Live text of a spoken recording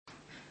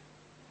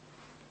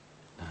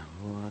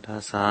Namo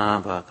tassa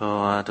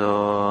bhagavato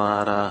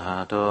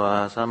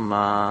arahato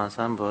samma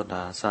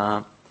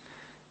sambuddhassa.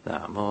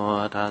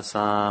 Namo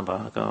tassa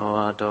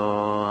bhagavato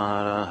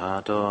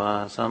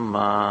arahato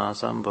samma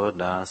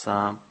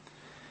sambuddhassa.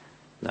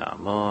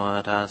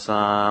 Namo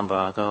tassa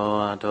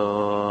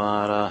bhagavato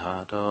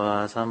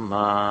arahato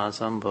samma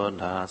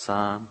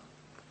sambuddhassa.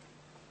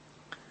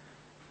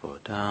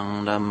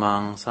 Buddhaṃ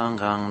Dhammāṃ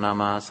Saṅghāṃ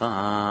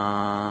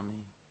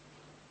Namasāmi.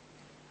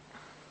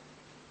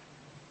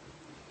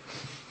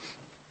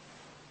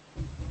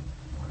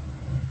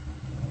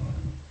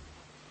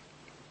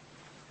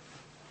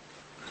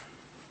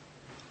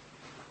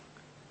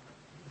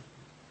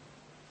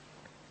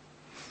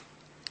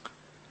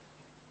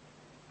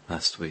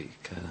 Last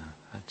week,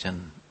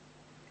 Ajahn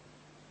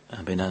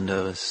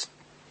Abhinanda was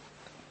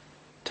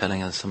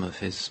telling us some of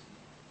his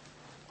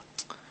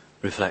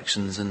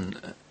reflections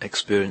and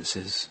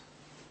experiences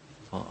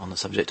on the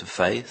subject of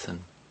faith,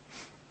 and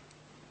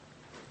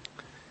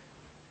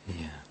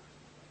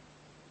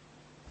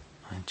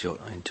I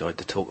enjoyed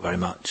the talk very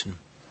much, and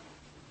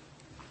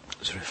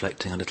was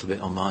reflecting a little bit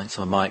on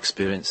some of my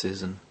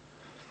experiences and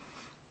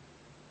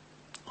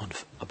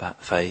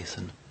about faith.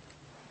 And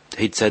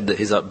he'd said that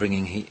his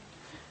upbringing,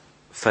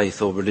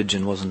 faith or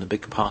religion wasn't a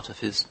big part of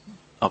his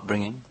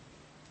upbringing,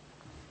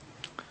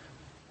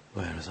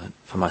 whereas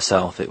for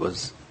myself it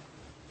was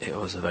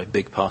a very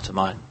big part of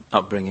my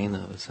upbringing.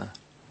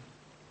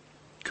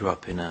 Grew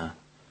up in a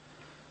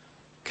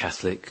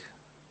Catholic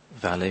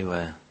valley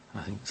where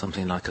I think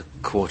something like a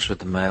quarter of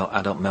the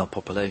adult male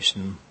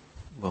population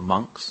were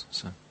monks.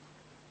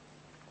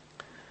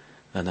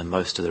 And then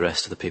most of the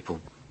rest of the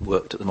people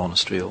worked at the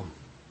monastery or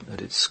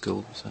at its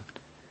school.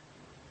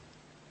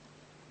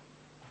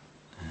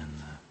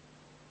 And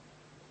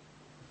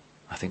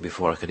I think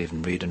before I could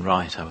even read and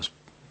write, I was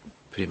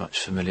pretty much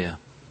familiar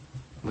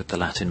with the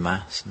Latin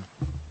Mass.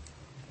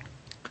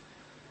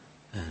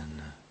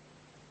 And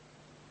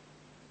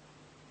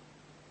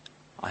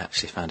I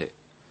actually found it.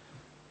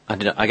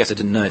 I guess I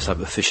didn't know. It's like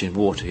a fish in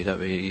water. You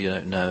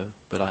don't know.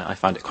 But I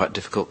find it quite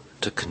difficult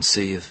to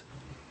conceive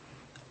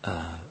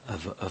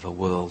of a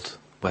world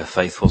where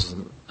faith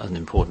wasn't an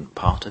important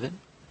part of it.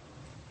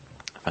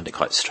 I found it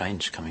quite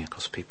strange coming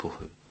across people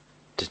who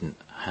didn't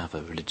have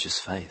a religious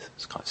faith.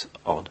 It's quite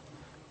odd.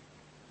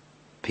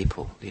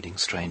 People leading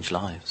strange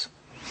lives.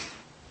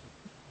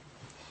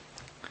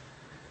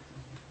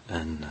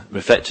 And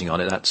reflecting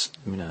on it, that's,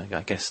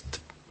 I guess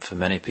for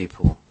many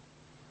people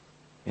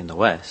in the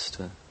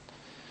West,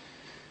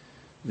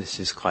 this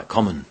is quite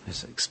common,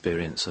 this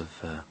experience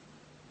of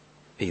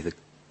either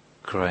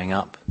growing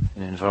up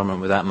in an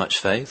environment without much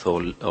faith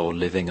or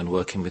living and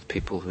working with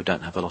people who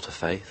don't have a lot of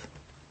faith.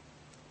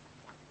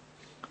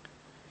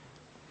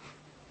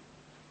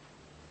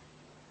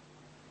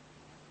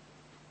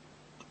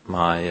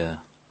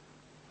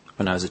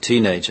 When I was a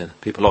teenager,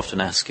 people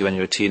often ask you when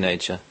you're a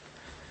teenager,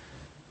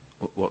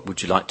 what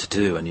would you like to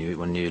do when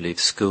you leave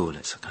school?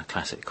 It's a kind of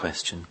classic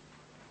question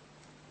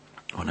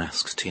one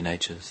asks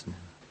teenagers.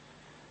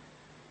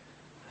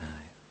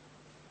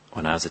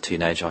 When I was a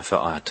teenager, I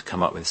felt I had to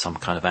come up with some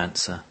kind of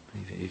answer,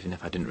 even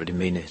if I didn't really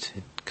mean it.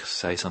 I'd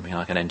say something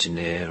like an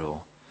engineer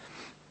or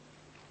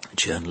a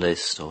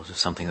journalist or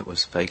something that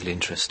was vaguely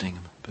interesting,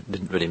 but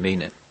didn't really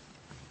mean it.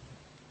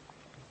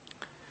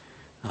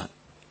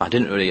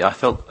 I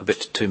felt a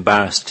bit too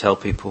embarrassed to tell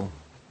people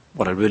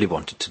what I really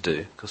wanted to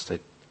do, because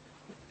it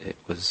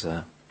was,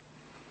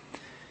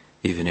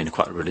 even in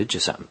quite a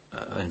religious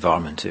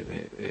environment,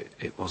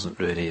 it wasn't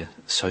really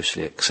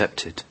socially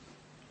accepted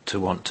to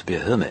want to be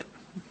a hermit,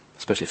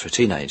 especially for a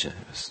teenager.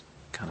 It was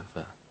kind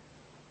of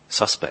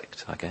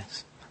suspect, I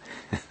guess.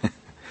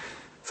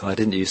 So I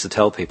didn't used to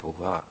tell people,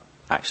 well,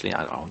 actually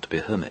I want to be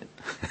a hermit.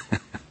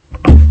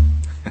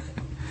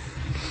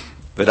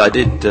 But I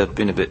did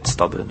been a bit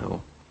stubborn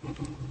or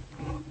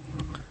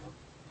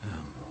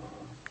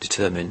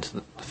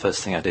determined. The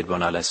first thing I did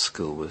when I left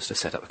school was to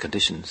set up the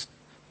conditions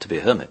to be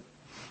a hermit.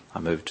 I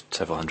moved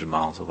several hundred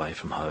miles away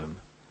from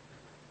home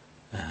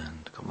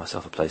and got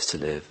myself a place to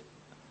live,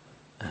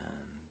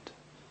 and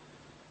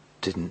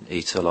didn't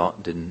eat a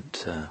lot,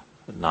 didn't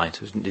at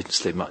night, didn't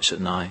sleep much at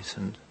night,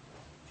 and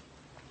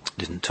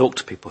didn't talk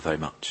to people very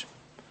much.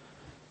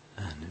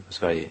 And it was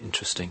a very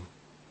interesting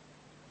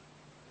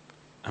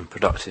and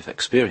productive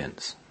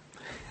experience.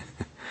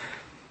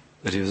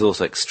 But it was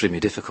also extremely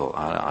difficult.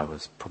 I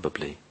was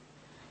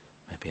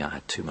maybe I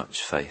had too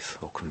much faith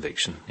or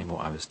conviction in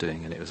what I was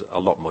doing, and it was a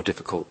lot more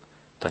difficult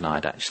than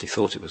I'd actually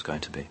thought it was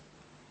going to be,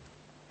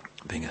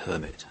 being a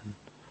hermit.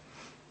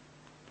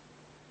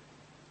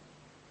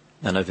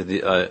 And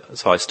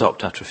so I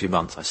stopped after a few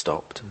months. I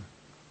stopped. And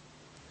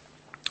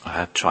I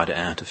have tried it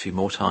out a few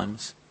more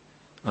times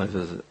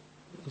over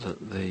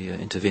the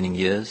intervening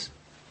years.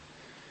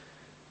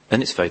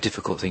 And it's a very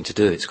difficult thing to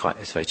do. It's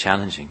very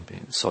challenging,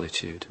 being in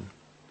solitude. And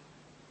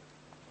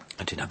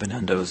Ajahn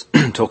Abhinanda was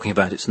talking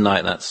about it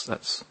tonight.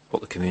 That's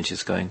what the community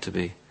is going to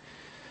be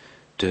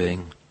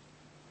doing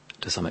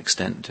to some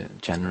extent.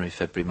 January,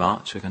 February,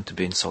 March, we're going to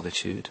be in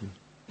solitude.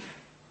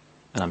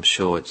 And I'm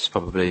sure it's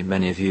probably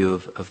many of you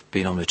have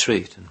been on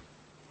retreat. And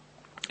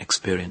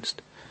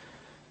experienced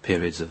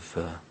periods of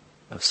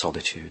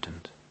solitude,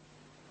 and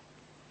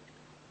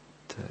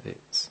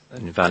it's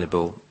an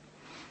invaluable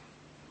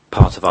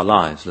part of our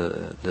lives,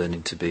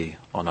 learning to be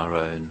on our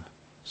own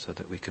so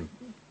that we can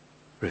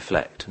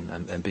reflect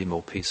and be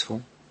more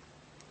peaceful.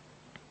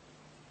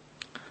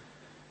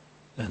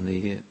 And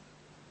the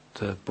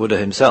Buddha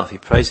himself, he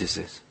praises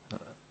this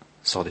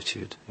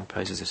solitude. He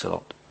praises this a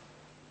lot.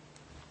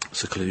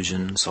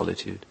 Seclusion,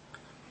 solitude.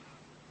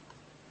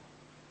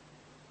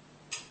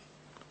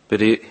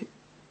 But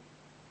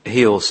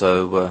he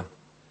also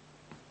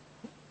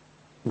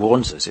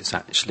warns us it's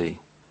actually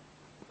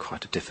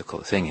quite a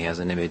difficult thing. He has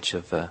an image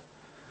of,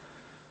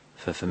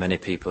 for many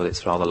people,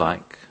 it's rather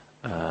like,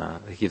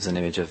 he gives an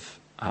image of,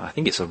 I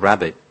think it's a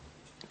rabbit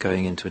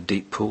going into a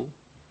deep pool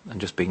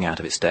and just being out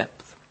of its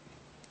depth.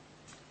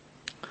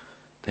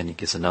 Then he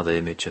gives another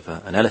image of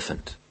an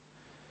elephant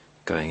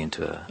going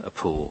into a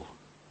pool,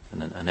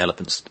 and an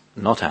elephant's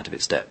not out of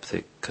its depth.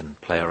 It can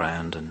play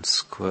around and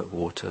squirt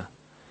water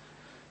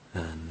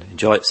and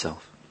enjoy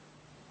itself.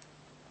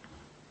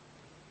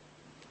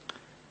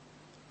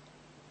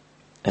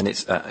 And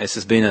this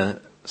has been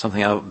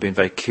something I've been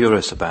very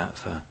curious about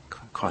for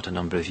quite a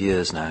number of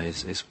years now,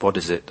 is what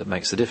is it that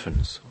makes the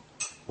difference?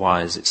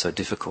 Why is it so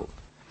difficult?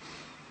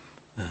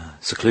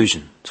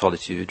 Seclusion,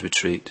 solitude,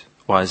 retreat,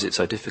 why is it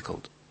so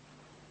difficult?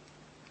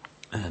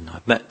 And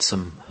I've met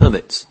some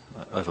hermits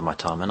over my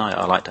time, and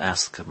I like to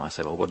ask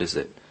myself, well, what is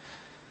it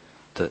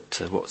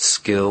what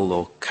skill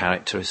or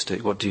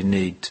characteristic, what do you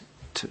need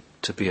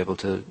to be able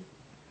to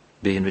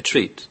be in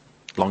retreat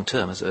long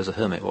term as a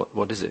hermit?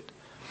 What is it?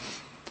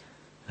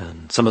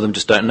 And some of them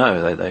just don't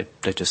know.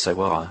 They just say,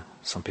 well,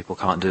 some people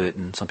can't do it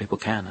and some people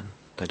can, and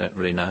they don't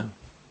really know.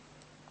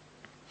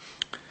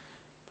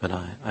 But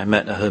I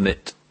met a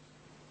hermit,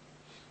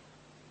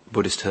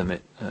 Buddhist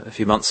hermit, a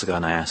few months ago,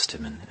 and I asked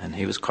him, and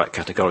he was quite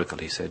categorical.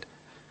 He said,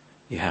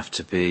 you have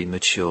to be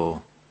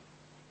mature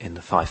in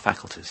the 5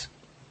 faculties.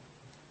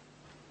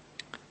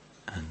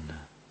 And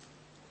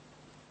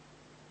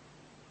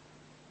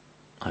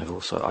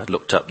I've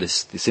looked up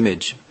this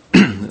image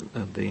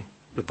of the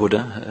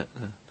Buddha.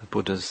 The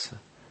Buddha's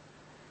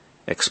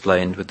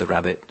explained with the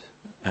rabbit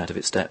out of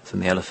its depth,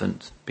 and the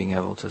elephant being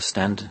able to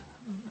stand,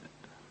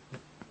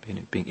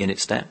 being in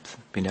its depth,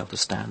 being able to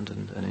stand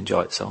and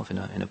enjoy itself in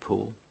a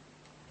pool.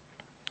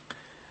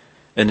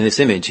 And in this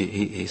image,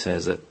 he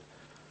says that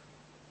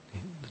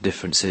the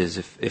difference is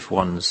if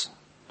one's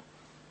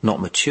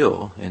not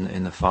mature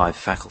in the 5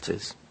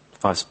 faculties,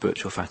 5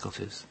 spiritual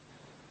faculties,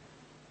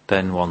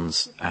 then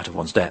one's out of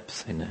one's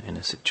depth in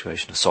a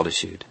situation of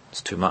solitude.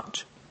 It's too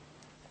much.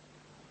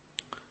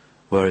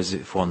 Whereas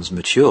if one's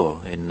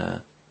mature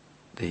in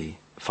the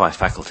 5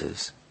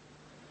 faculties,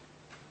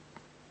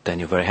 then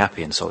you're very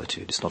happy in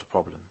solitude. It's not a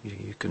problem.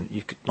 You can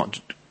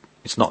not.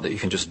 It's not that you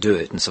can just do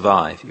it and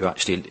survive. You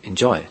actually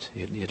enjoy it.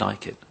 You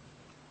like it.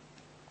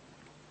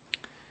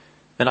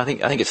 And I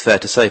think it's fair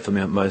to say for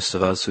most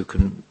of us who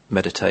can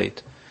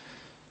meditate,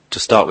 to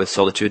start with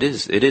solitude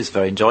it is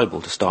very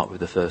enjoyable to start with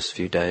the first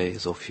few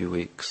days or few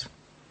weeks.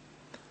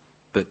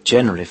 But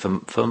generally,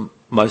 for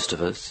most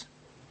of us,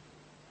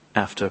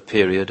 after a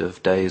period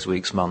of days,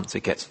 weeks, months,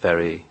 it gets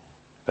very,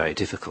 very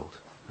difficult.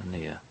 And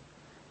it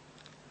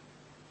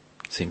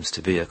seems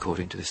to be,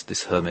 according to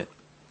this hermit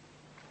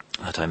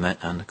that I met,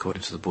 and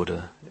according to the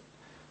Buddha,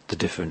 the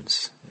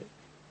difference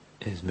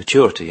is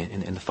maturity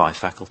in the 5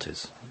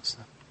 faculties. I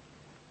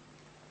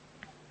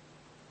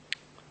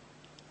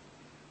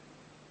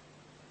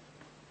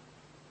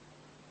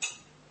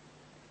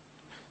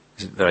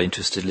was very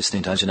interested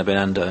listening to Ajahn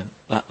Abhinanda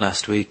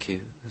last week.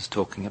 He was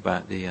talking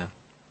about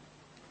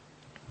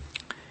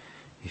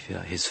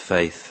his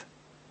faith.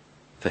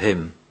 For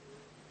him,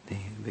 the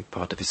big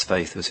part of his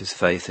faith was his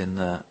faith in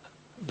the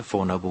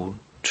 4 Noble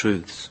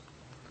Truths.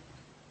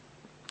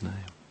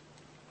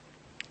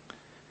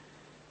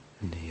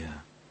 And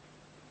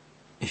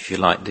if you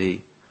like,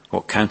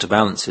 what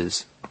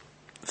counterbalances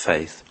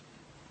faith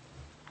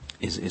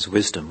is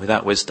wisdom.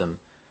 Without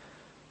wisdom,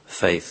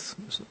 faith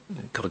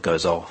kind of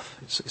goes off.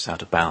 It's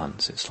out of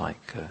balance. It's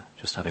like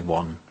just having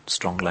one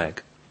strong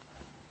leg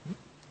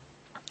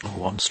or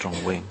one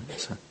strong wing.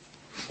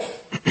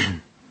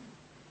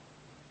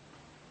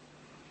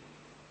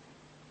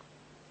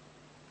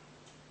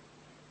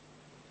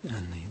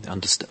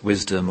 And the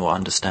wisdom or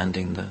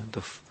understanding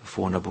the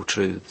 4 Noble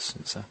Truths.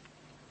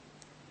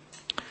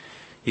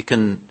 You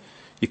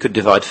could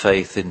divide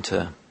faith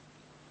into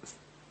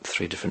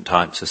 3 different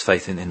types. There's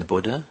faith in the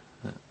Buddha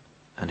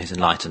and his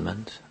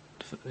enlightenment,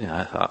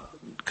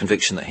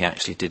 conviction that he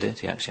actually did it,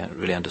 he actually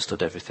really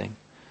understood everything.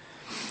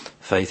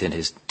 Faith in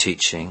his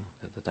teaching,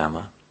 the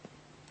Dhamma,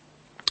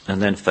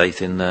 and then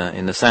faith in the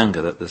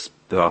Sangha, that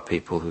there are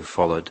people who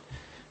followed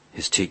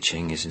his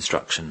teaching, his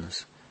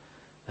instructions,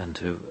 and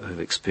who've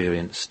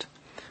experienced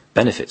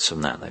benefits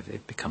from that.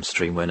 They've become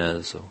stream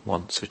winners, or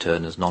once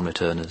returners,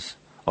 non-returners,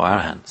 or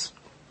arahants.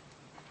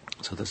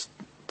 So there's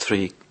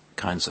 3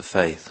 kinds of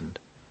faith, and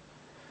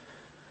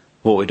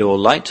what we'd all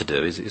like to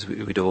do is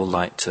we'd all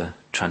like to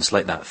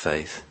translate that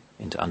faith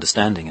into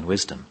understanding and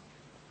wisdom.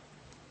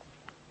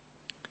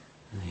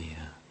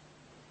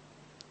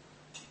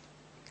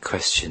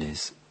 question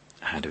is,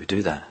 how do we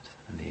do that?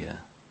 And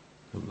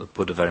the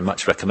Buddha very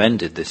much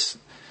recommended this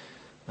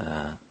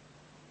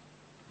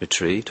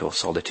retreat or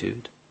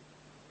solitude,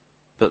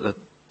 but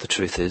the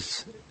truth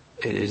is,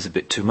 it is a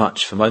bit too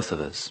much for most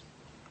of us.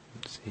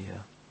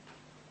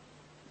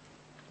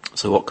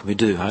 So what can we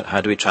do?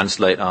 How do we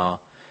translate our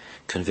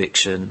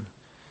conviction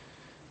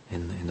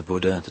in the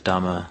Buddha, the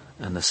Dhamma,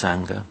 and the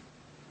Sangha?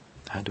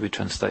 How do we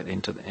translate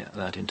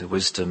that into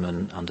wisdom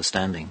and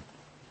understanding?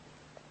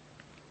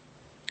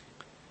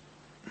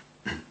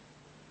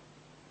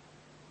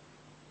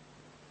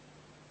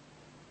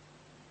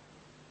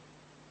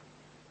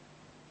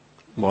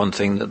 One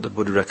thing that the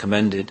Buddha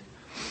recommended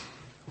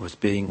was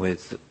being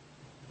with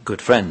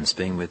good friends,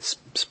 being with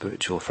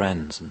spiritual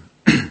friends, and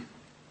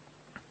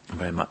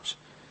very much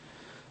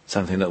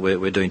something that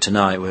we're doing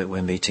tonight.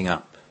 We're meeting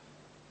up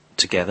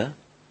together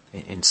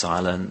in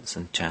silence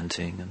and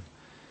chanting and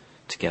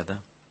together,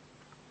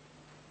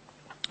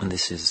 and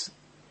this is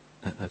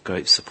a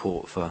great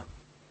support for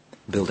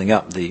building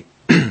up the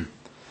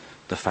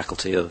the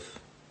faculty of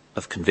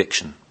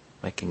conviction,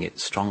 making it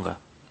stronger.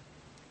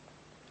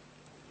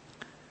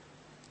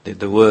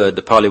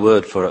 The Pali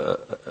word for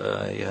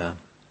a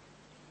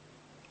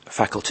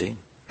faculty,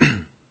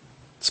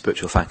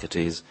 spiritual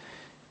faculty, is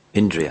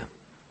indriya,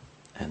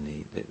 and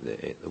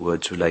the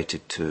word's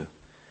related to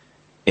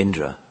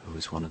Indra, who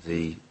is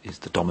is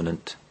the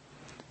dominant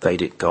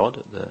Vedic god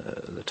at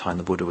the time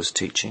the Buddha was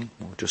teaching,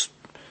 or just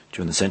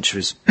during the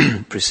centuries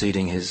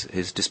preceding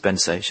his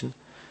dispensation.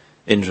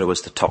 Indra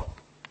was the top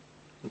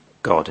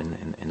god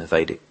in the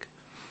Vedic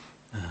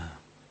the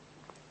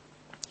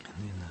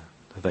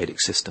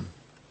Vedic system.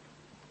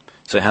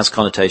 So it has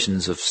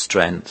connotations of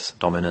strength,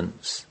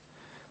 dominance,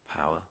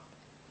 power.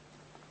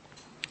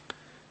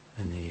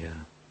 And the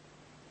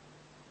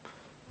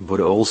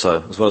Buddha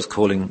also, as well as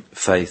calling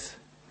faith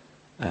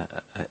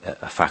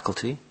a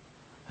faculty,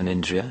 an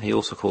indriya, he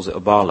also calls it a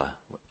bala,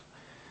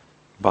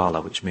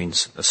 which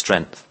means a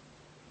strength.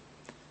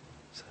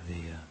 So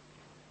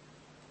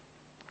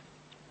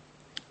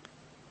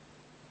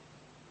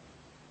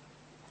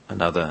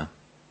another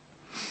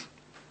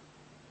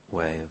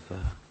way of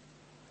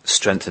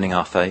strengthening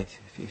our faith,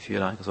 if you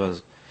like,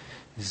 as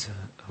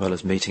well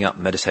as meeting up,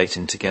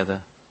 meditating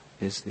together,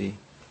 is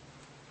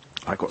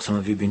like what some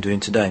of you have been doing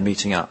today,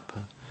 meeting up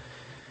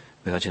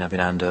with Ajahn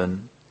Abhinanda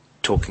and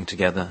talking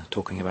together,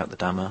 talking about the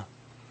Dhamma,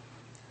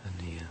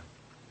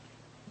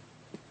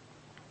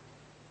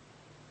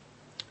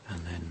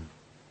 and then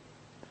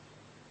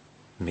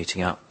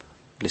meeting up,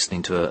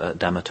 listening to a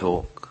Dhamma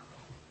talk,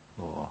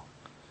 or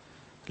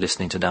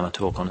listening to Dhamma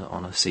talk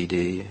on a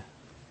CD,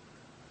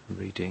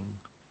 reading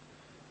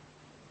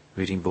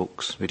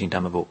books, reading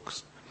Dhamma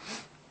books.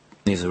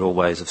 These are all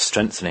ways of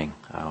strengthening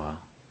our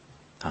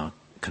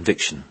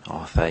conviction,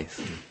 our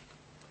faith.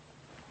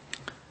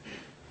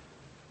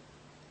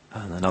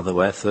 And another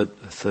way, a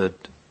third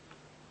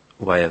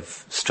way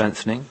of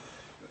strengthening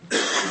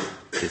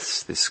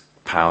this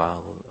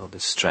power or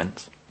this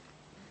strength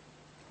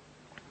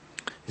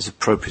is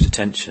appropriate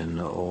attention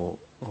or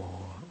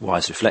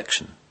wise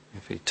reflection.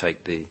 If we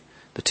take the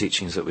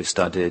teachings that we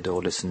studied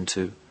or listened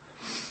to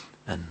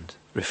and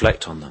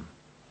reflect on them,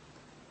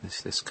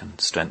 this can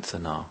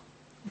strengthen our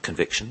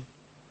conviction.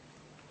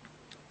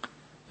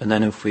 And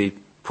then if we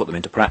put them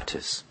into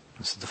practice,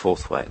 this is the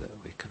fourth way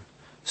that we can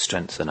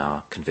strengthen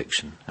our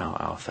conviction,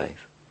 our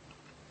faith.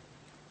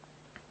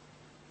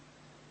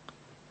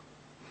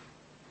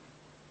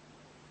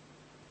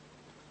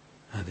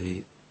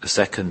 The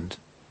second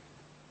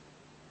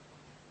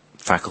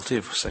faculty,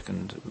 of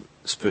second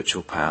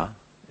spiritual power,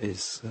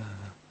 is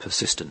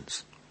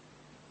persistence,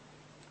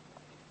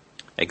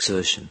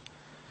 exertion.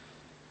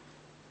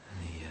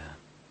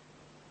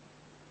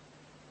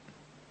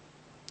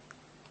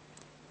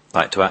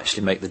 Like to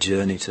actually make the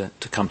journey to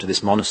come to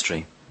this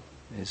monastery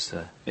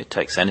it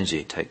takes energy,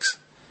 it takes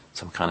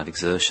some kind of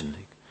exertion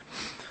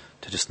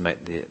to just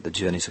make the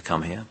journey to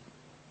come here.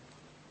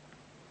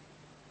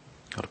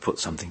 Got to put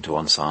something to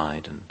one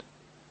side, and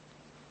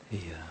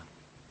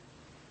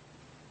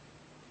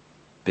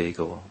big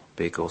or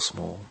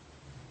small.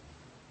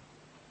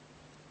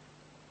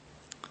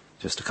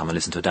 Just to come and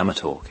listen to a Dhamma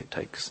talk, it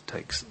takes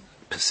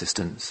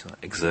persistence,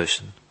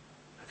 exertion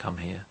to come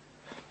here.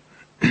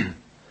 And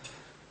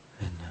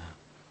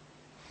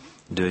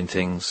doing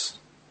things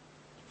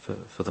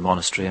for the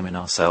monastery,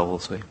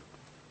 ourselves, we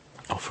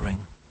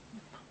offering,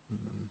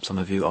 some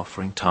of you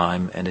offering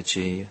time,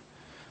 energy,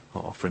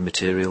 or offering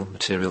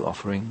material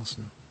offerings.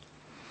 And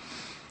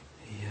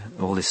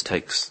all this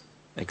takes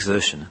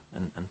exertion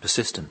and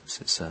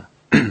persistence. It's a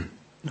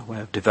way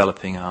of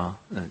developing our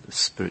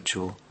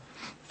spiritual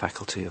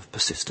faculty of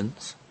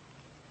persistence.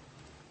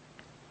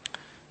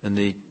 And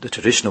the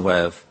traditional way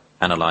of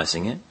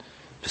analysing it,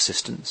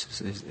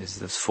 persistence, is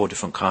there's four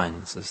different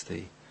kinds. There's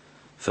the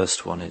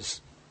first one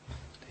is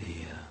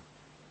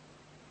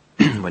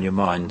when your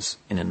mind's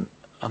in an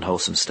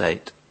unwholesome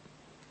state,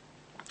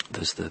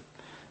 there's the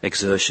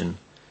exertion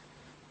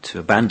to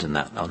abandon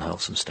that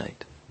unwholesome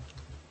state.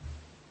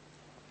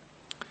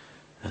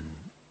 And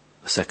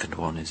the second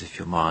one is if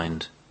your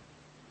mind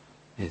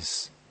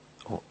is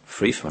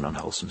free from an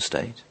unwholesome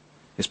state,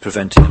 is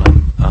preventing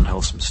an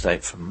unwholesome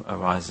state from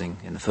arising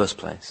in the first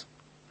place.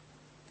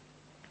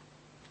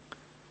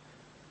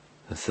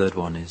 The third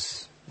one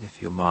is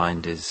if your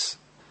mind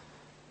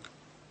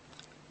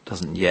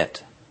doesn't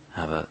yet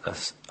have a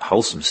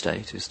wholesome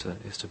state, is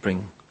to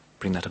bring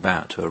that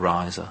about, to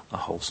arise a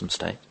wholesome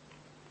state.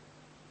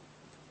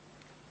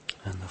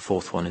 And the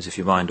fourth one is if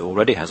your mind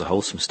already has a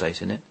wholesome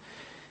state in it,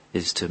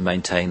 is to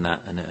maintain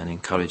that and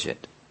encourage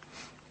it.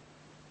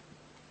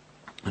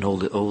 And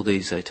all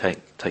these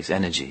takes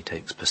energy,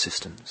 takes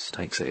persistence,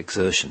 takes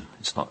exertion.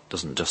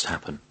 Doesn't just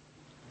happen.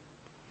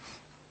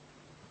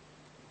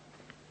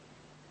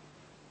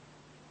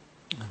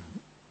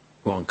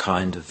 One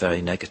kind of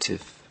very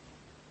negative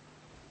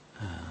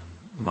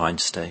mind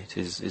state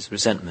is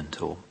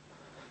resentment or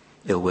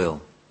ill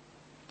will.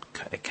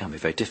 It can be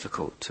very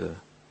difficult to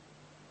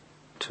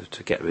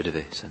get rid of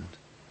it, and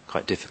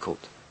quite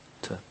difficult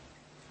to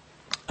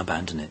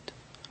abandon it.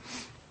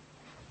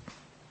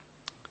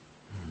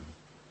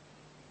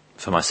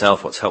 For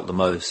myself, what's helped the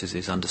most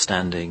is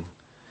understanding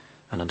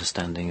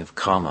of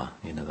karma.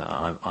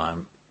 That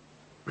I'm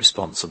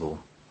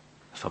responsible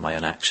for my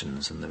own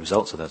actions and the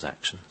results of those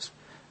actions.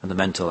 And the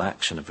mental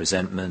action of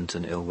resentment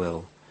and ill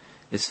will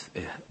is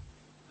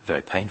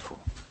very painful.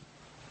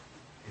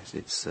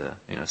 It's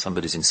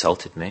somebody's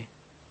insulted me,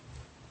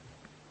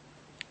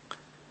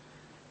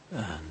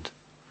 and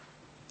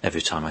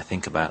every time I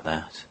think about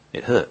that,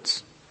 it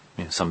hurts.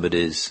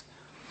 Somebody's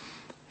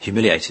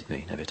humiliated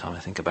me, and every time I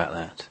think about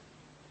that,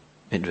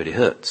 it really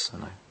hurts,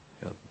 and I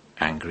feel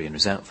angry and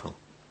resentful.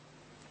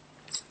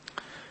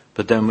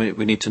 But then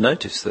we need to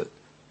notice that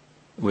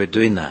we're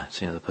doing that.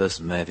 The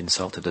person may have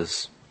insulted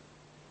us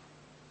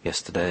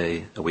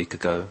yesterday, a week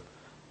ago,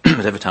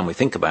 but every time we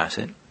think about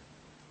it,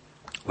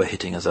 we're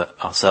hitting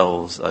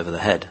ourselves over the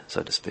head,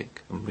 so to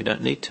speak, and we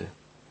don't need to.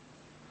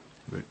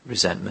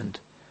 Resentment,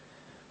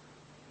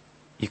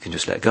 you can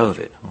just let go of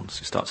it. Once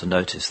you start to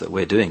notice that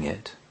we're doing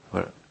it,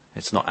 where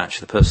it's not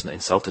actually the person that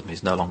insulted me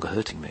is no longer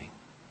hurting me.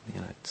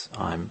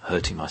 I'm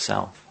hurting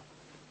myself.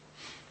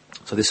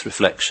 So this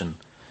reflection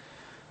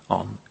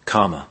on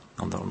karma,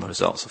 on the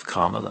results of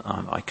karma, that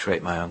I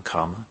create my own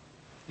karma,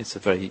 it's a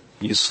very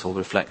useful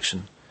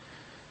reflection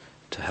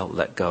to help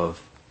let go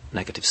of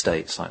negative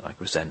states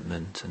like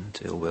resentment and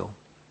ill will,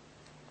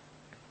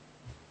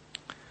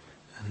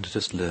 and to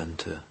just learn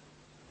to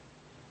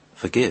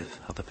forgive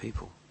other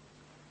people.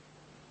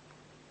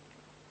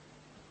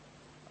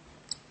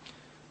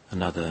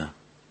 Another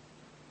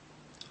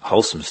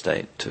wholesome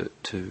state to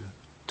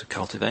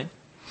cultivate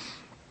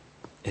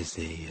is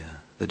the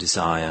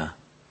desire,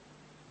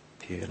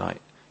 if you like,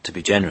 to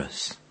be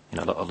generous.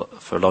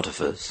 For a lot of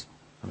us,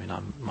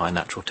 my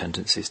natural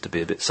tendency is to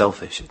be a bit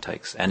selfish. It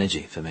takes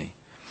energy for me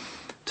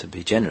to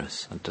be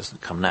generous, and it doesn't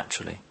come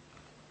naturally.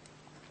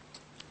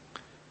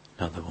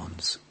 Another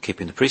one's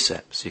keeping the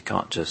precepts. You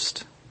can't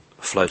just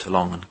float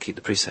along and keep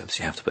the precepts.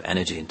 You have to put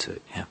energy into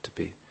it. You have to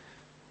be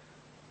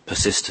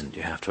persistent.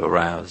 You have to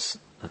arouse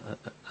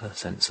a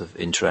sense of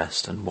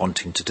interest and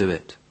wanting to do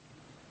it.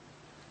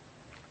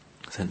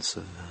 A sense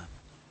of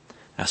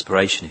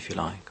aspiration, if you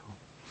like.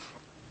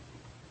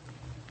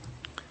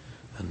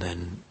 And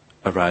then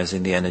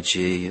arousing the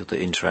energy or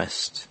the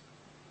interest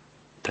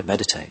to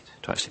meditate,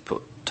 to actually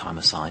put time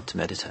aside to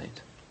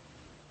meditate.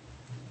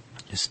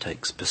 This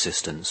takes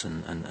persistence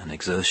and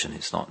exertion.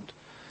 It's not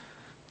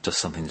just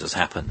something that just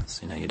happens.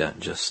 You don't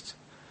just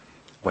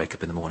wake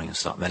up in the morning and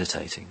start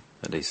meditating.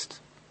 At least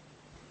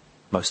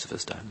most of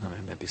us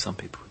don't. Maybe some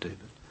people do,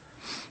 but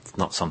it's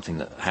not something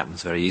that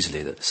happens very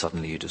easily, that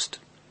suddenly you just,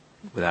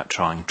 without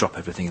trying, drop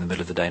everything in the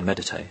middle of the day and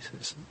meditate.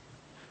 It's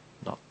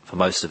not, for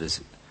most of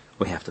us,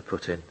 we have to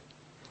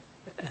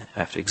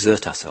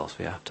exert ourselves.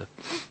 We have to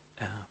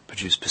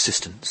produce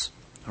persistence,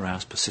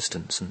 arouse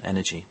persistence and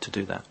energy to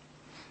do that.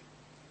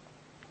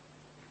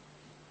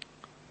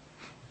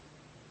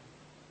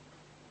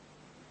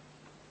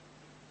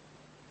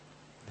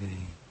 The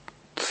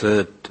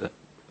third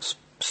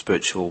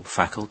spiritual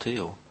faculty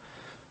or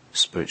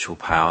spiritual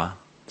power,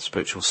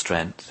 spiritual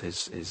strength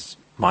is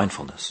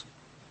mindfulness.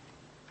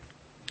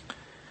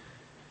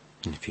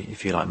 And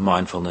if you like,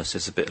 mindfulness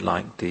is a bit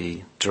like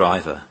the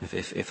driver.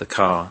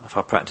 If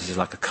our practice is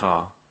like a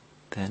car,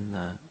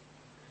 then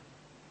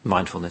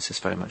mindfulness is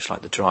very much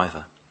like the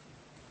driver.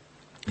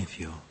 If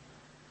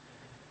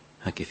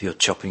you're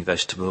chopping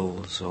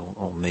vegetables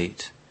or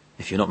meat,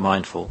 if you're not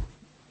mindful,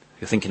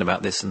 if you're thinking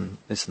about this and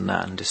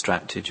that and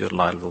distracted, you're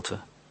liable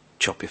to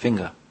chop your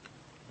finger.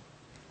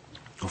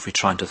 Or if you're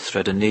trying to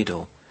thread a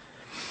needle,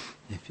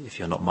 if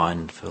you're not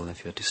mindful,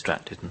 if you're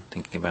distracted and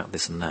thinking about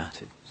this and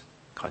that, it's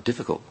quite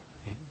difficult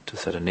to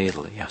thread a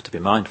needle. You have to be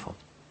mindful.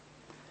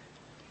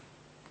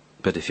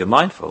 But if you're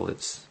mindful,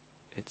 it's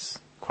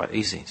quite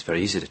easy. It's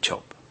very easy to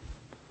chop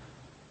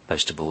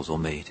vegetables or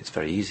meat. It's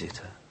very easy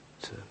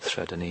to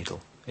thread a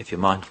needle if you're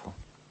mindful.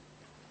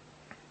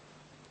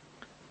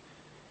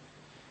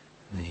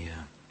 I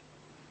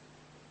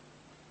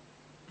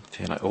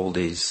feel like all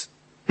these,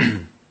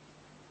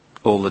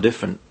 all the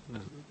different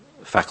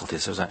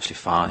faculties. There's actually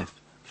five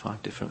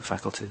 5 different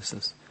faculties.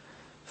 There's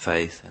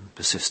faith and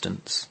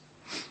persistence,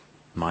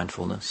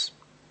 mindfulness,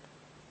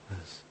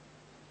 there's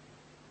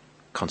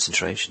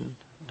concentration,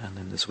 and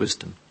then there's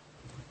wisdom.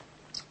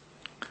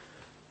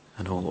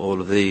 And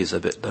all of these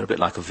they're a bit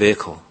like a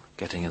vehicle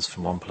getting us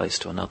from one place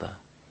to another.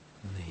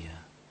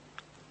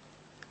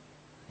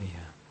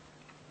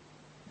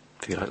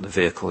 If you like, the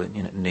vehicle,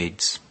 it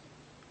needs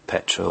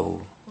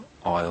petrol,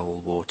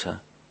 oil, water,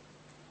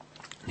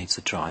 it needs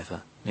a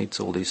driver, it needs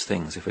all these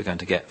things if we're going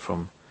to get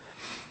from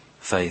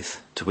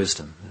faith to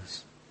wisdom.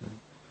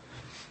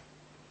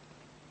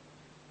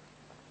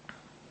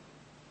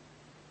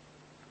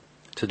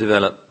 To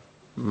develop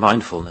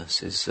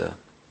mindfulness is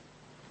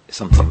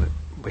something that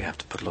we have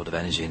to put a lot of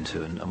energy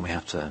into, and we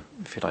have to,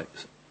 if you like,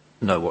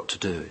 know what to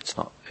do. It's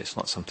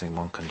not something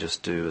one can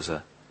just do as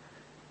an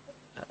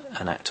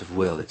act of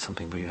will. It's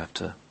something where you have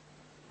to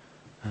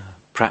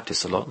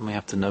practice a lot, and we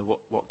have to know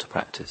what to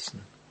practice.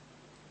 And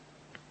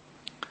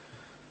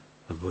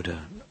the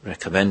Buddha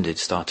recommended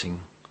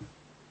starting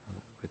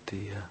with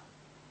the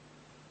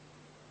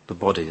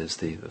body as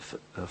the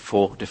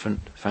 4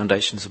 different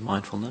foundations of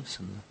mindfulness,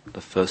 and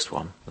the first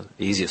one, the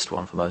easiest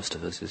one for most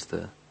of us, is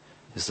the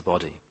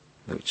body,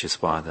 which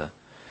is why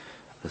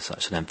there's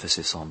such an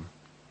emphasis on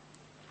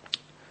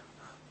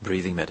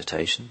breathing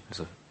meditation as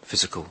a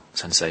physical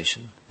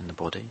sensation in the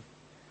body,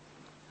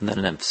 and then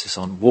an emphasis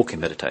on walking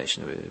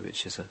meditation,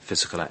 which is a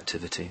physical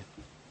activity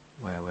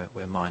where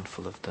we're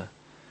mindful of the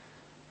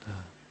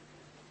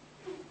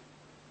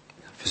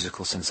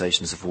physical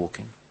sensations of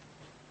walking.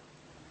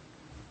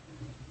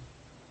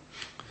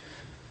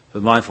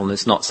 But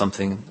mindfulness is not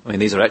something,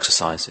 these are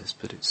exercises,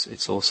 but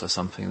it's also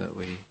something that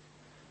we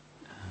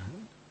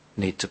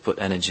need to put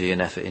energy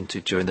and effort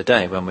into during the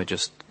day when we're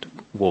just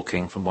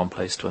walking from one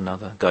place to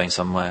another, going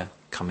somewhere,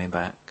 coming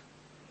back,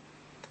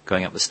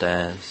 going up the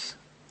stairs,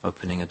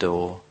 opening a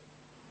door,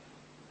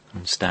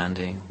 and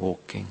standing,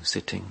 walking,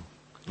 sitting,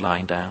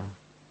 lying down.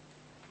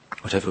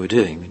 Whatever we're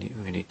doing,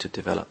 we need to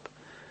develop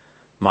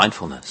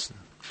mindfulness, and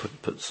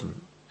put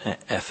some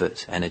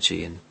effort,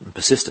 energy, and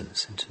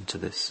persistence into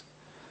this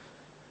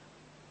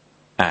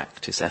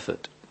act, this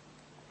effort.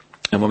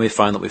 And when we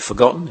find that we've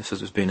forgotten, if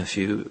there's been a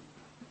few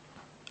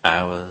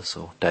hours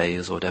or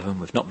days or whatever, and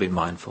we've not been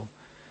mindful,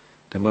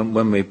 then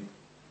when we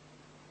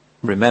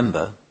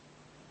remember,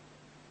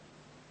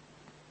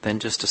 then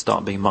just to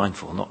start being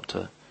mindful, not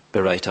to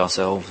berate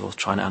ourselves or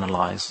try and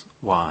analyse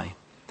why.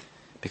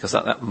 Because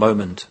at that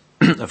moment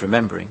of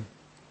remembering,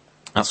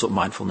 that's what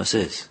mindfulness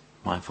is.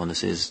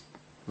 Mindfulness is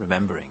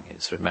remembering.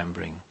 It's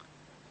remembering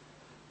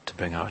to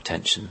bring our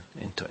attention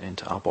into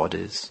our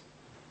bodies.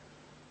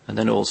 And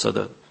then also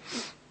the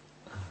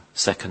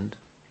second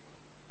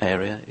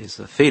area is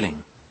the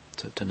feeling,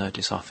 to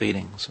notice our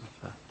feelings,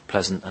 of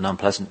pleasant and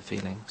unpleasant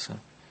feelings. So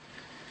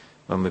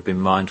when we've been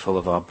mindful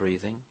of our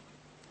breathing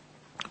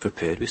for a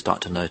period, we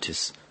start to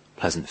notice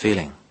pleasant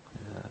feeling.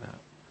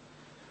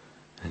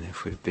 And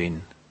if we've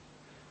been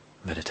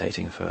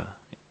meditating for a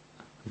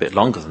bit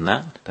longer than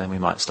that, then we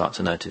might start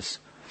to notice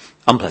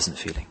unpleasant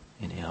feeling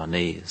in our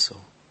knees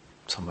or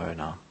somewhere in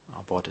our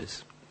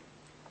bodies.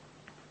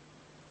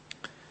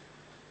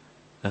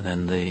 And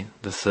then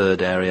the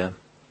third area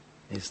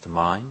is the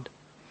mind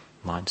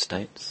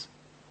states.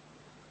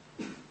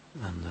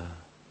 And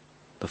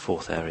the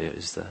fourth area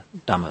is the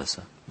dhammas,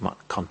 the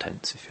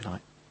contents, if you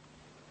like.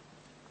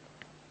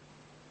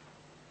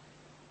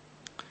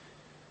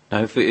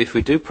 Now, if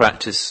we do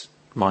practice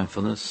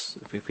mindfulness,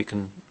 if we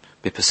can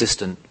be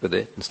persistent with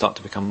it and start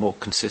to become more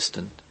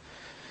consistent,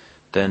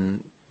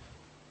 then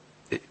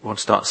one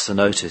starts to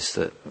notice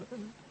that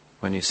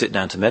when you sit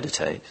down to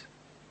meditate,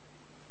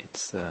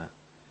 it's,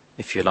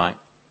 if you like,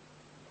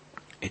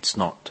 it's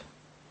not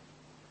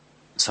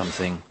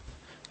something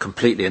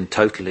completely and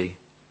totally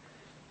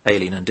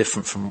alien and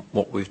different from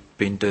what we've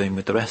been doing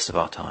with the rest of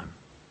our time.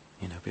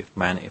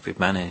 If we've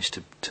managed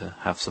to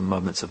have some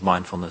moments of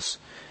mindfulness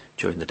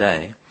during the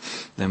day,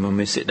 then when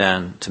we sit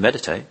down to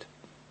meditate,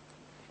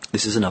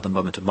 this is another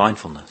moment of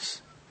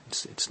mindfulness.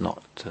 It's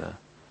not,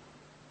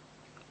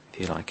 if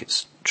you like,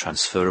 it's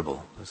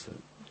transferable as the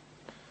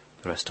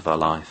rest of our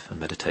life and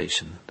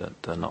meditation,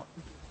 that they're not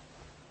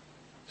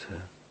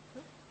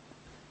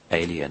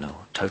alien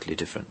or totally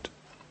different.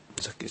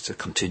 It's a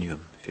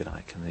continuum, if you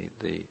like, and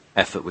the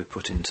effort we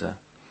put into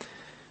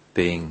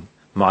being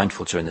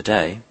mindful during the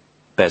day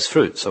bears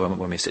fruit. So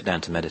when we sit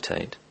down to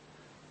meditate,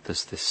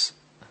 there's this,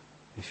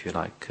 if you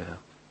like,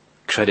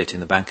 credit in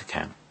the bank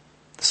account.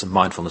 There's some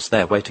mindfulness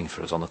there waiting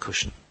for us on the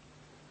cushion.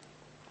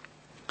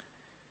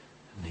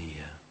 And the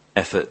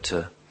effort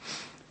to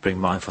bring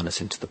mindfulness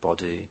into the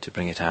body, to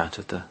bring it out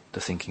of the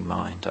thinking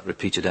mind, that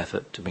repeated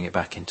effort to bring it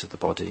back into the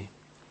body,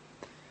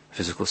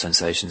 physical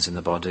sensations in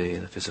the body,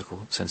 the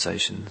physical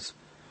sensations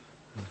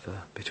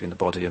between the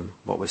body and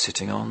what we're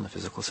sitting on, the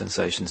physical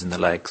sensations in the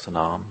legs and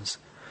arms,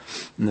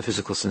 and the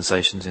physical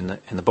sensations in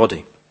the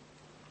body,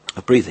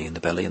 of breathing in the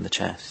belly and the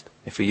chest.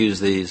 If we use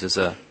these as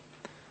an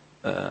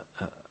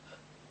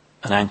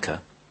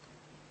anchor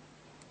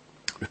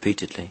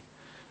repeatedly,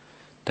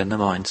 then the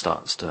mind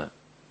starts to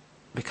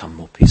become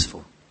more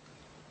peaceful.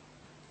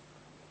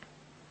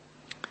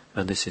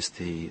 And this is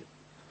the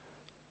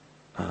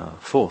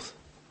fourth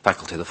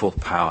faculty, the fourth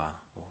power,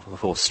 or the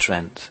fourth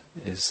strength,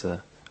 is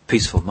a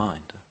peaceful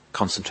mind, a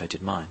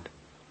concentrated mind,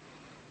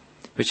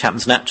 which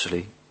happens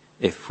naturally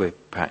if we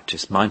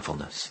practice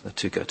mindfulness. The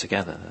two go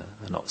together,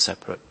 they're not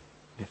separate.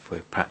 If we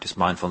practice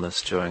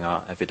mindfulness during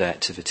our everyday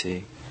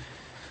activity,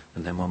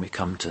 and then when we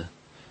come to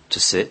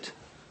sit,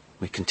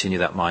 we continue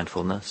that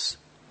mindfulness,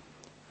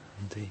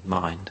 and the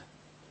mind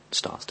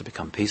starts to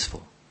become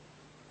peaceful.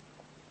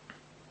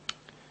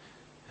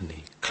 And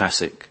the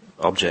classic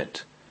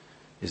object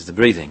is the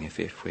breathing.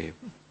 If we're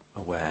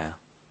aware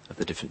of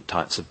the different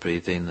types of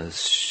breathing,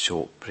 there's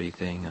short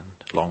breathing and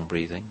long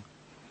breathing.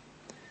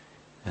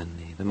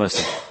 And the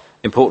most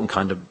important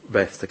kind of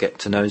breath to get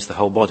to know is the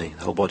whole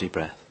body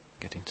breath,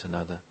 getting to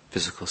know the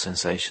physical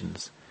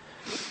sensations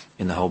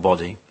in the whole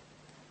body,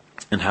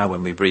 and how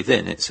when we breathe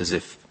in, it's as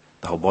if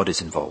the whole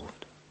body's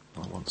involved.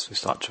 Well, once we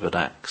start to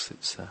relax,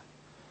 it's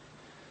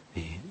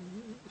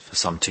for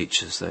some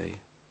teachers they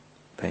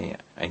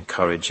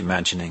encourage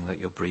imagining that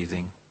you're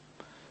breathing,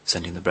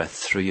 sending the breath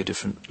through your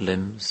different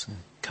limbs,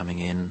 coming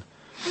in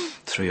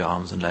through your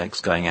arms and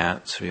legs, going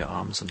out through your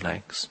arms and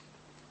legs,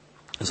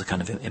 as a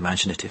kind of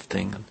imaginative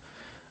thing. And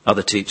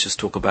other teachers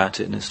talk about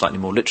it in a slightly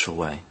more literal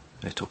way.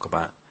 They talk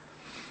about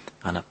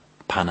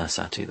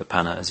anapanasati, the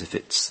pana, as if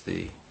it's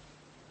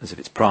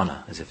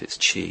prana, as if it's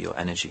chi or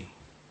energy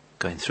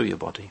going through your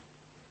body.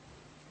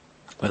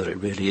 Whether it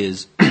really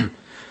is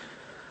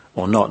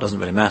or not doesn't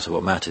really matter.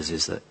 What matters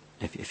is that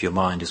if your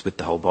mind is with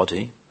the whole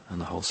body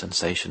and the whole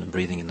sensation and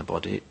breathing in the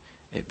body,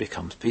 it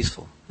becomes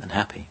peaceful and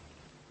happy.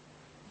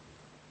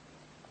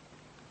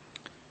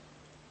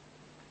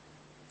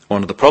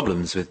 One of the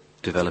problems with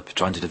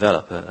trying to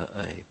develop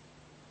a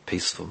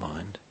peaceful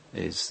mind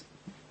is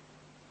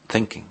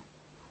thinking.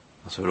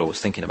 So we're always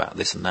thinking about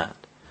this and that.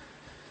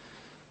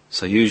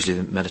 So usually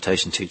the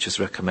meditation teachers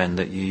recommend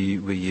that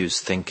we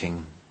use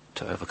thinking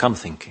to overcome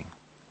thinking.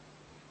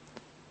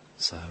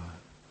 So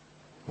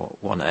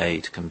one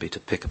aid can be to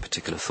pick a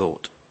particular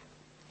thought.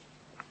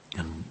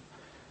 And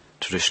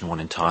traditional one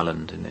in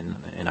Thailand,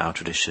 in our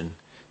tradition,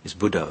 is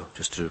Buddho,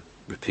 just to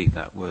repeat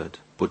that word.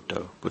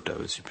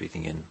 Buddho is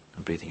breathing in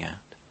and breathing out.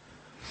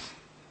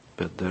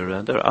 But there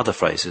are other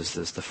phrases.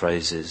 There's the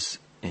phrases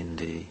in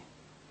the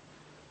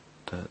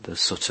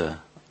sutta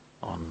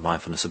on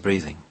mindfulness of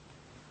breathing,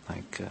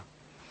 like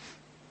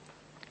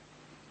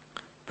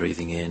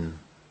breathing in,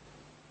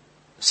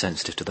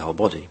 sensitive to the whole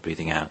body,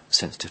 breathing out,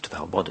 sensitive to the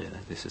whole body.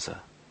 This is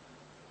a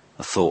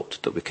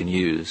thought that we can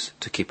use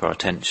to keep our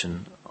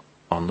attention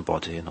on the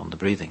body and on the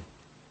breathing.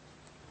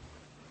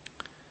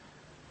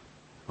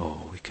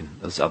 Or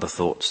there's other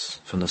thoughts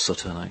from the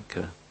sutta, like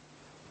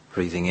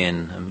breathing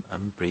in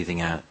and breathing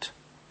out,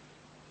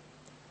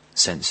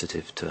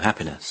 sensitive to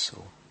happiness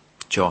or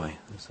joy.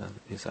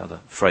 These other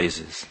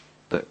phrases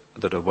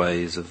that are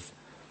ways of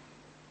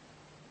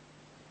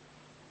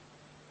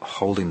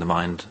holding the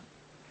mind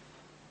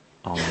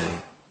on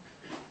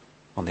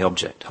the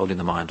object, holding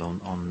the mind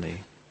on the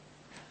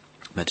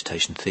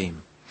meditation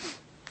theme.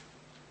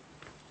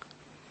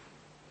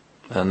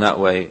 And that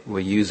way we're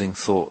using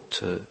thought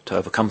to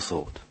overcome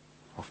thought.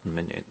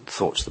 Often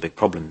thought's the big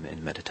problem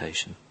in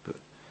meditation, but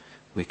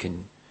we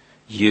can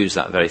use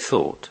that very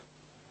thought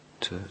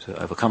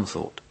to overcome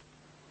thought.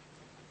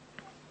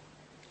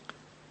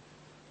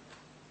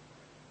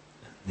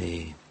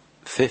 The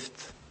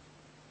fifth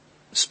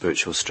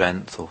spiritual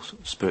strength or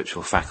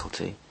spiritual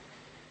faculty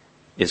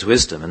is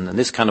wisdom, and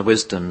this kind of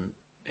wisdom,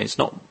 it's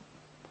not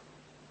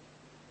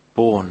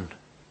born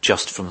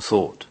just from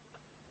thought.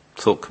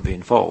 Thought can be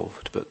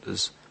involved, but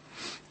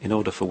in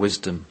order for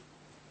wisdom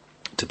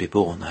to be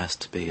born, there has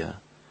to be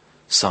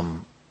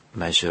some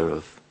measure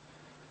of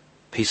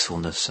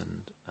peacefulness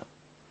and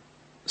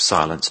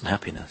silence and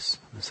happiness.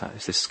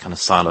 It's this kind of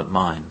silent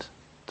mind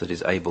that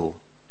is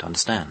able to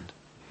understand,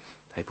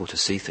 able to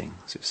see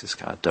things. It's this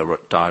kind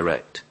of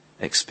direct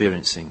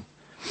experiencing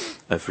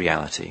of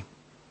reality,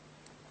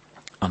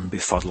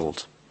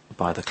 unbefuddled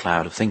by the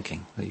cloud of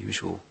thinking, the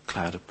usual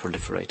cloud of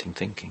proliferating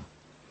thinking.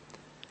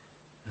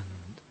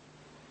 And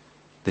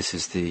this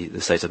is the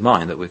state of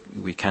mind that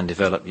we can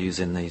develop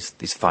using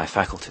these five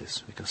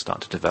faculties. We can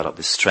start to develop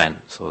this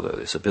strength or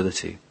this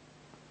ability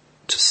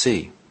to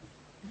see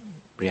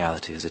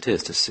reality as it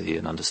is, to see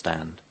and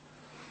understand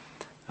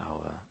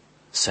our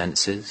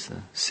senses,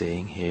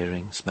 seeing,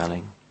 hearing,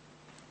 smelling,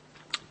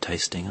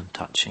 tasting and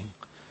touching,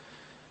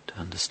 to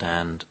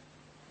understand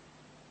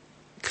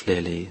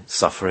clearly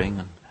suffering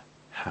and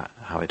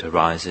how it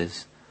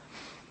arises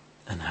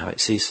and how it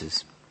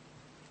ceases,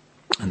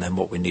 and then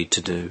what we need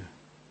to do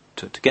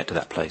to get to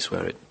that place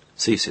where it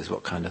ceases,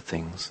 what kind of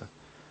things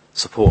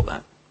support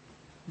that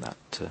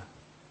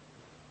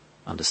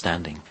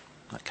understanding,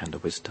 that kind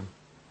of wisdom.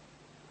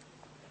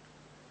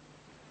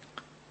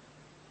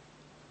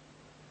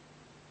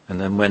 And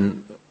then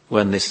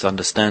when this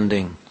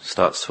understanding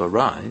starts to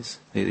arise,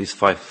 these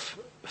five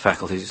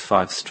faculties, these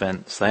five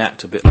strengths, they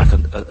act a bit like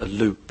a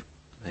loop.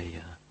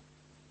 The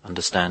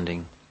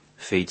understanding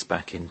feeds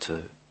back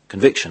into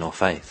conviction or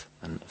faith,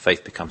 and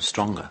faith becomes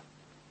stronger.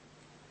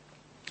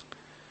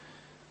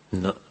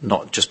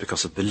 not just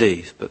because of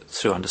belief, but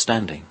through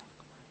understanding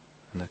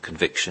and the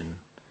conviction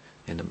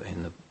in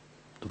the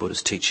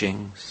Buddha's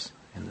teachings,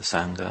 in the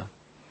Sangha,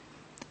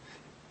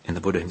 in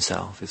the Buddha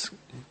himself.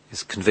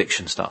 His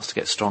conviction starts to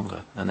get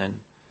stronger and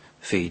then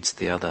feeds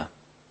the other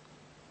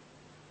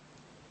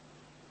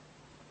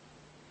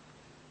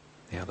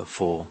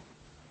four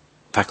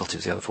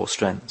faculties, the other four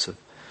strengths of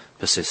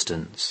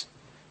persistence,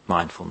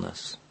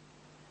 mindfulness,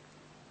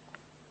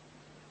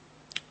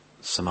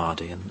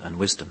 samadhi and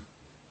wisdom.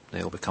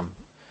 They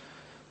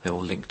all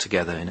link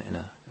together in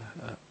a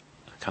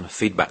kind of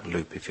feedback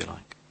loop, if you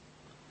like.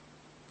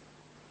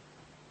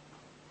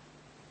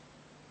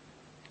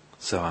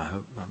 So I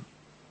hope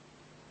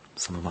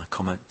some of my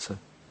comments have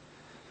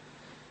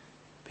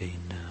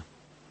been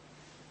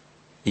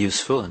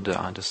useful, and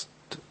I'm just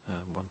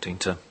wanting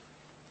to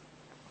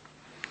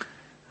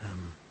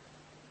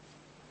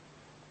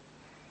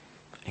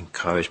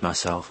encourage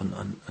myself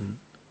and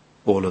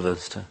all of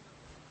us to,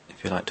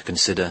 if you like, to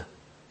consider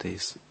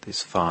these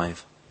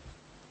five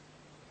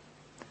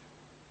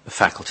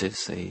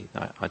faculties.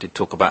 I did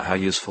talk about how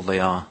useful they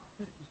are,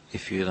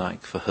 if you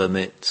like, for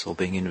hermits or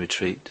being in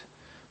retreat.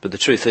 But the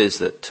truth is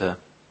that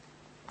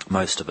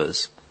most of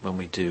us, when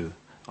we do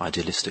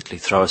idealistically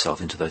throw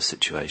ourselves into those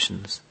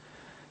situations,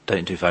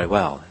 don't do very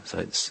well. So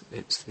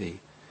it's the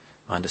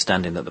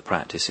understanding that the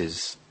practice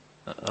is,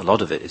 a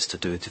lot of it is to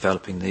do with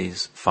developing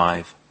these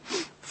five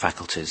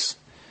faculties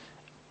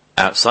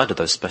outside of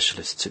those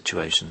specialist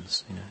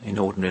situations, in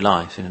ordinary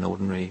life, in an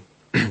ordinary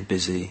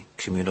busy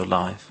communal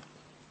life,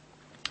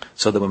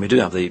 so that when we do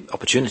have the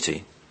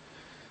opportunity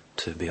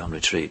to be on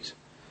retreat,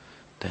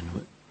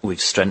 then we've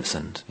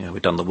strengthened.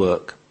 We've done the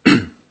work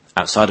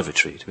outside of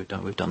retreat. We've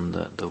done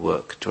the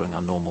work during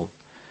our normal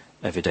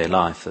everyday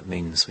life. That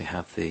means we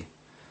have the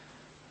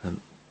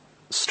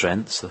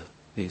strengths,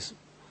 these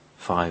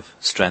five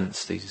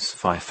strengths, these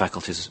five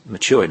faculties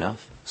mature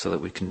enough so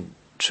that we can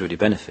truly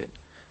benefit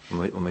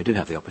when we do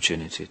have the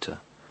opportunity to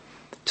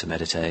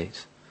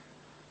meditate,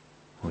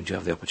 when we do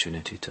have the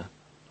opportunity to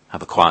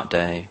have a quiet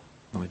day,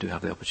 when we do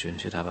have the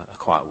opportunity to have a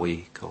quiet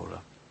week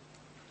or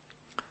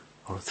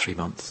a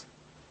 3-month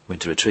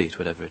winter retreat,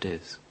 whatever it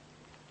is.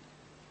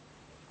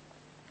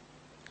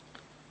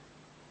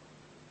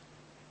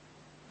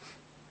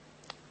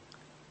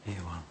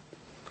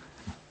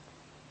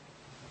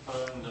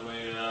 And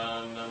we